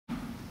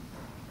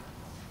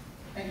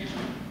Thank you,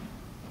 John.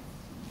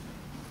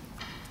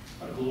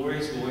 What a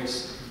glorious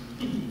voice.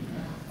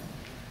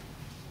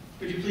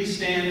 Would you please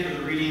stand for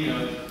the reading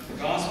of the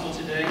Gospel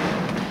today?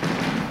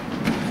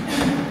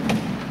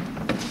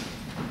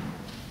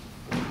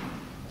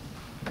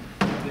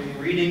 The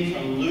reading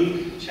from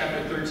Luke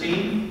chapter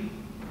 13.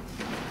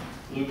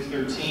 Luke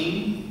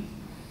 13,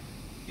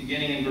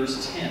 beginning in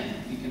verse 10.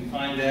 You can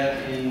find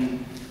that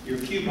in your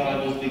pew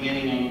Bibles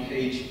beginning on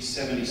page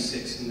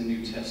 76 in the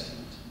New Testament.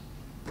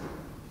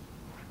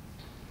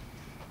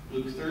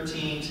 Luke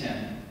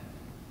 13:10.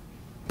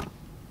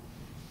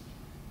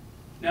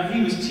 Now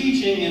he was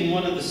teaching in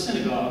one of the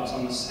synagogues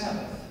on the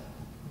Sabbath.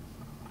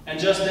 And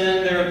just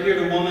then there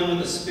appeared a woman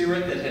with a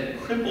spirit that had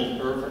crippled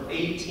her for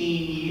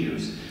 18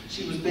 years.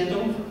 She was bent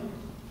over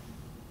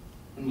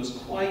and was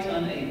quite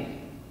unable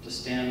to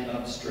stand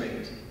up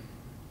straight.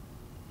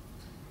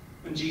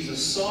 When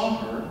Jesus saw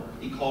her,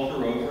 he called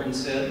her over and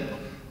said,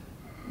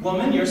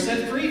 "Woman, you're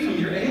set free from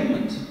your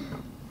ailment."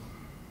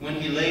 When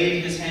he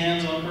laid his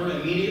hands on her,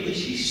 immediately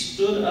she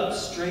stood up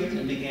straight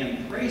and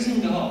began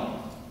praising God.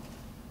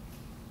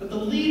 But the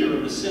leader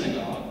of the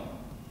synagogue,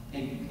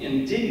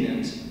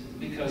 indignant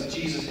because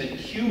Jesus had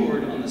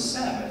cured on the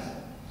Sabbath,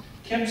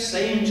 kept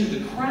saying to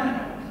the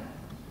crowd,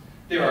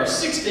 "There are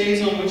 6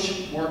 days on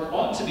which work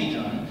ought to be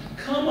done.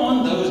 Come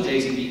on those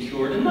days and be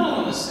cured, and not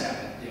on the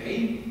Sabbath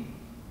day."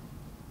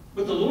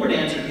 But the Lord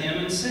answered him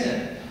and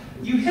said,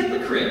 "You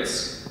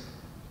hypocrites!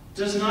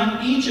 Does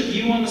not each of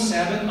you on the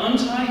Sabbath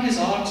untie his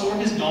ox or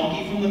his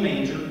donkey from the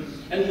manger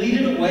and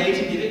lead it away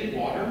to give it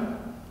water?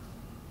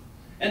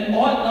 And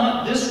ought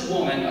not this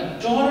woman, a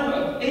daughter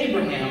of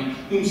Abraham,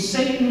 whom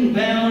Satan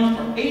bound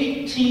for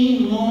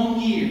 18 long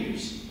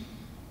years,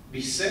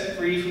 be set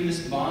free from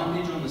this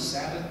bondage on the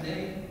Sabbath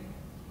day?"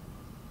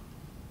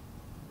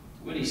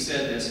 When he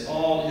said this,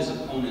 all his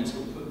opponents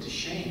were put to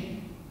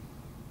shame,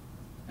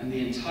 and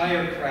the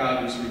entire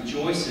crowd was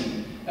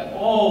rejoicing at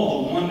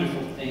all the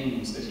wonderful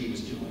things that he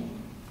was doing.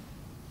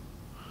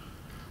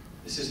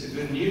 This is the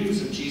good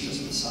news of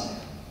Jesus Messiah.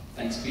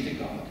 Thanks be to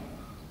God.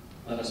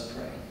 Let us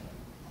pray.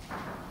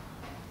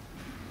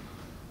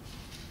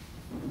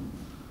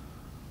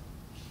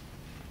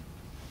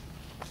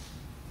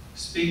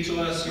 Speak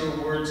to us your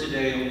word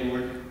today, O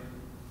Lord.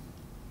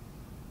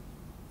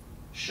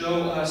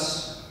 Show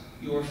us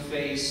your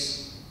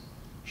face.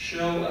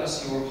 Show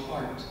us your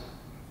heart.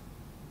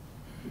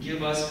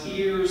 Give us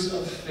ears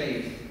of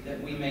faith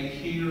that we may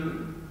hear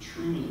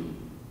truly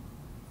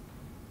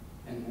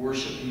and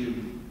worship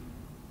you.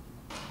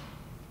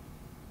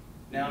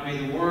 Now may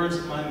the words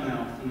of my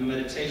mouth and the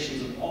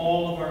meditations of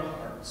all of our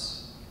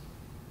hearts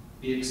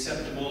be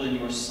acceptable in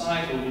your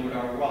sight, O Lord,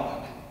 our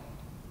rock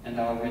and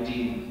our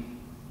Redeemer.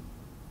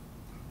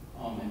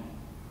 Amen.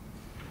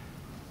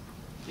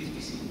 Please be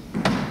seated.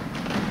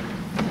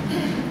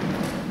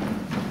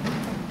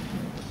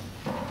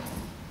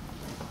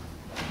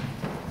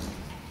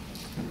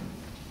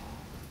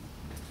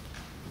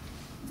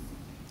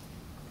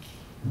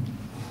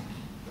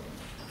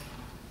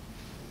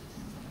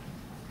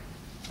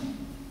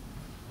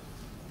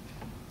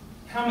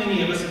 How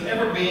many of us have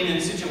ever been in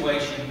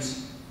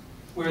situations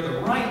where the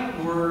right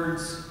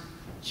words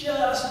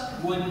just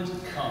wouldn't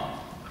come?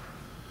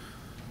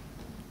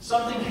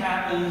 Something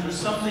happens or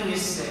something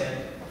is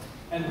said,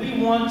 and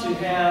we want to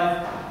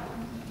have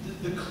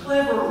the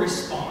clever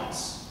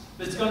response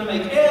that's going to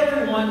make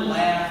everyone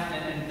laugh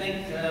and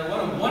think, what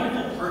a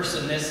wonderful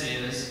person this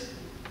is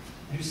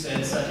who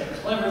said such a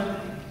clever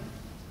thing.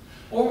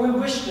 Or we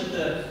wish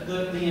that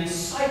the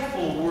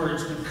insightful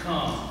words would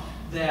come,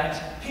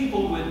 that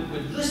people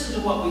would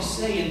listen to what we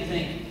say and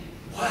think,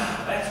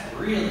 wow, that's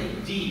really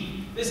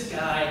deep. This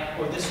guy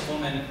or this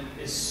woman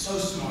is so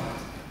smart.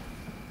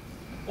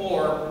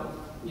 Or,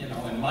 you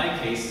know, in my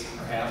case,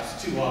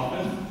 perhaps too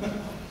often,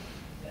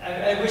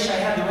 I wish I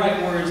had the right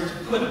words to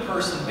put a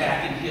person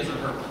back in his or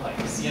her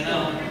place, you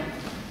know?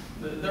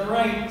 The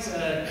right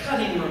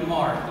cutting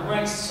remark, the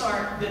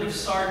right bit of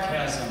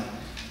sarcasm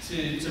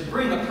to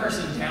bring a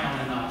person down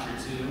a notch or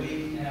two.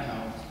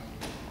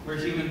 We're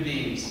human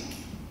beings.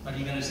 What are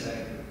you going to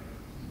say?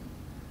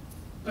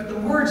 But the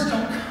words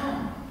don't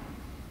come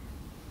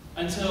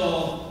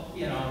until,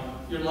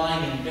 you're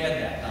lying in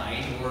bed that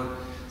night or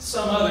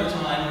some other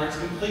time where it's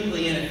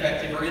completely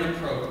ineffective or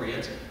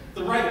inappropriate.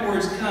 The right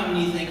words come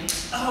and you think,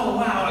 oh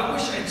wow, I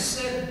wish I'd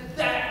said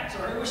that,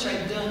 or I wish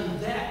I'd done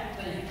that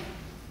thing.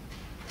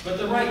 But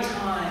the right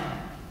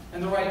time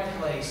and the right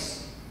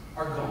place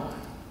are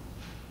gone.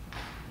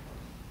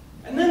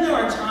 And then there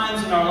are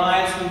times in our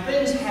lives when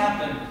things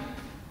happen,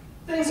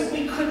 things that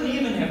we couldn't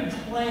even have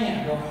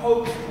planned or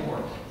hoped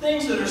for,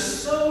 things that are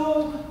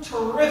so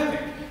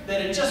terrific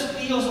that it just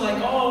feels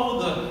like all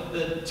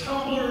the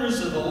tumblers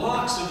or the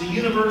locks of the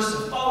universe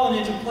have fallen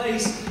into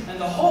place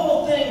and the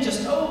whole thing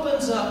just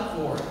opens up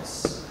for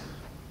us.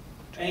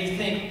 And you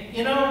think,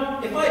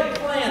 if I'd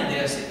planned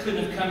this, it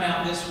couldn't have come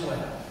out this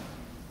well.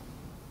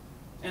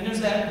 And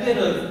there's that bit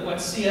of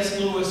what C.S.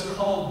 Lewis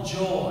called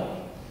joy,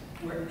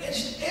 where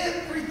just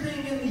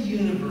everything in the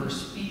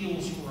universe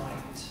feels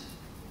right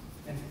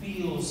and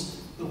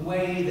feels the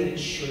way that it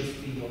should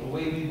feel, the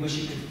way we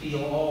wish it could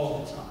feel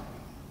all the time.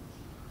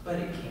 But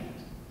it can't.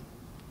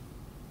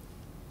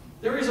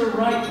 There is a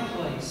right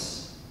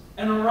place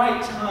and a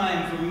right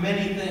time for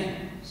many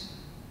things.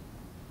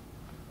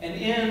 And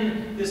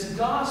in this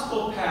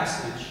gospel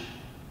passage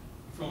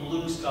from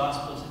Luke's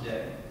gospel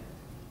today,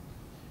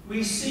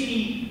 we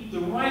see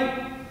the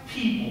right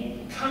people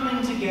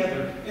coming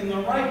together in the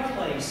right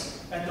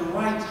place at the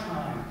right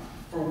time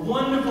for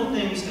wonderful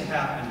things to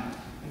happen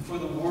and for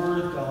the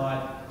Word of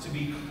God to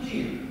be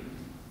clear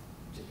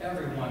to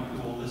everyone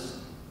who will listen.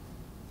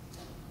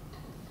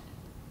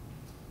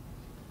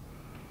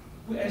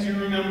 As you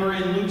remember,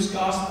 in Luke's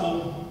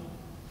Gospel,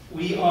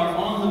 we are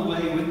on the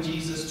way with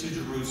Jesus to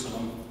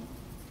Jerusalem.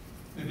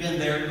 We've been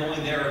there,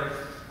 going there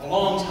a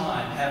long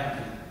time,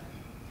 haven't we?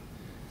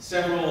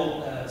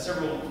 Several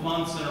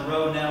months in a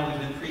row now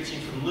we've been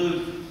preaching from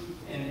Luke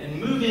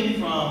and moving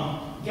from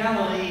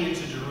Galilee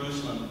into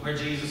Jerusalem, where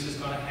Jesus is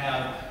going to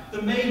have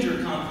the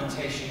major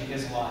confrontation of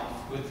his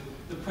life with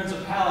the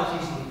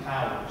principalities and the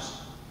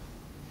powers.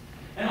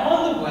 And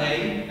on the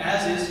way,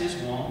 as is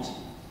his wont,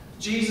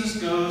 Jesus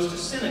goes to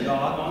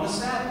synagogue on the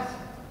Sabbath.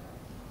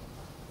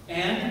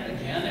 And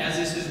again, as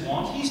is his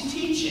wont, he's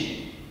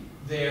teaching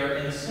there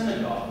in the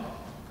synagogue.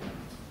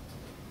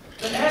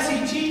 But as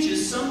he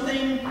teaches,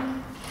 something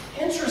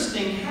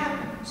interesting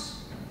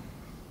happens.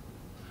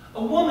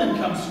 A woman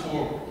comes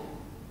forward.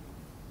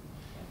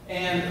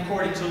 And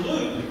according to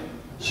Luke,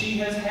 she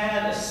has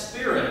had a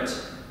spirit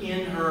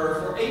in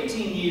her for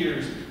 18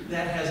 years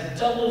that has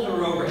doubled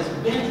her over, has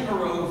bent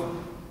her over.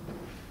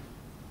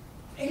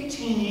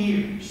 18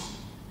 years.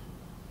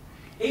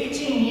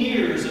 18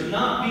 years of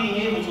not being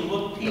able to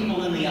look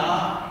people in the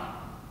eye.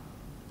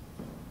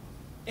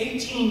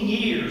 18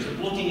 years of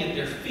looking at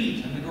their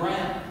feet and the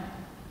ground.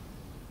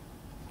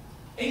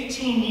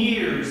 18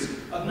 years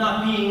of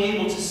not being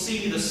able to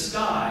see the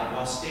sky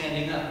while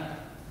standing up.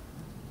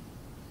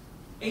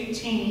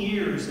 18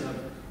 years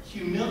of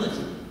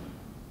humility,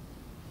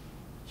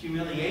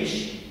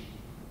 humiliation,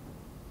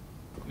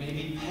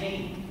 maybe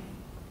pain.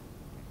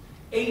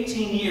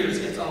 18 years,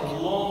 it's a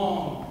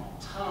long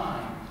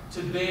time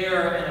to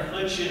bear an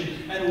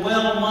affliction, and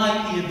well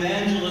might the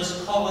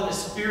evangelist call it a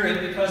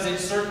spirit, because it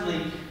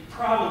certainly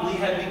probably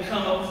had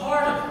become a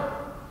part of her.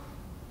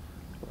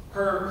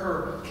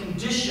 Her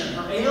condition,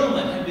 her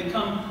ailment had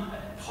become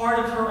part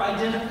of her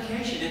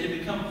identification. It had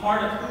become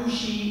part of who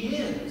she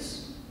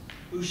is,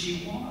 who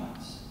she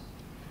was.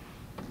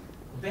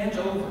 Bent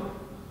over,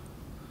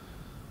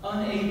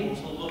 unable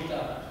to look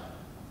up,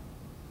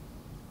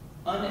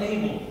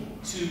 unable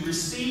to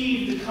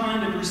receive the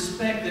kind of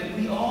respect that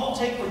we all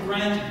take for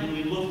granted when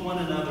we look one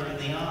another in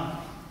the eye.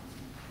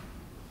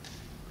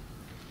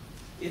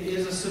 It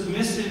is a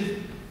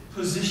submissive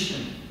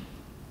position,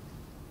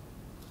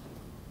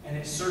 and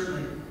it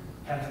certainly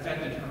had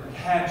affected her. It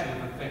had to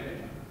have affected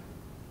her.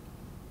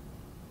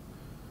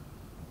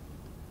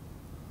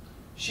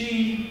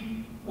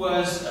 She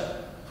was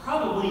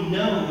probably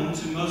known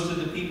to most of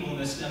the people in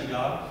this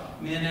synagogue,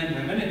 men and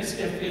women.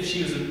 If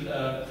she was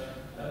a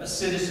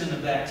citizen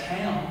of that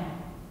town,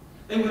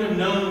 they would have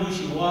known who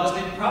she was.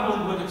 They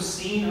probably would have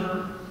seen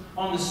her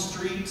on the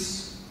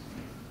streets.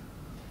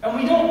 And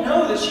we don't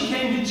know that she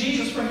came to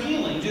Jesus for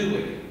healing, do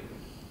we?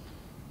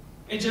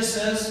 It just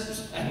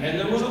says, and then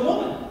there was a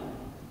woman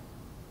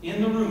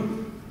in the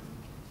room.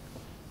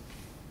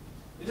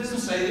 It doesn't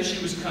say that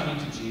she was coming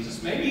to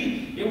Jesus.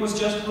 Maybe it was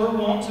just her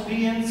wont to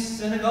be in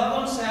synagogue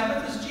on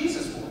Sabbath as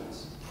Jesus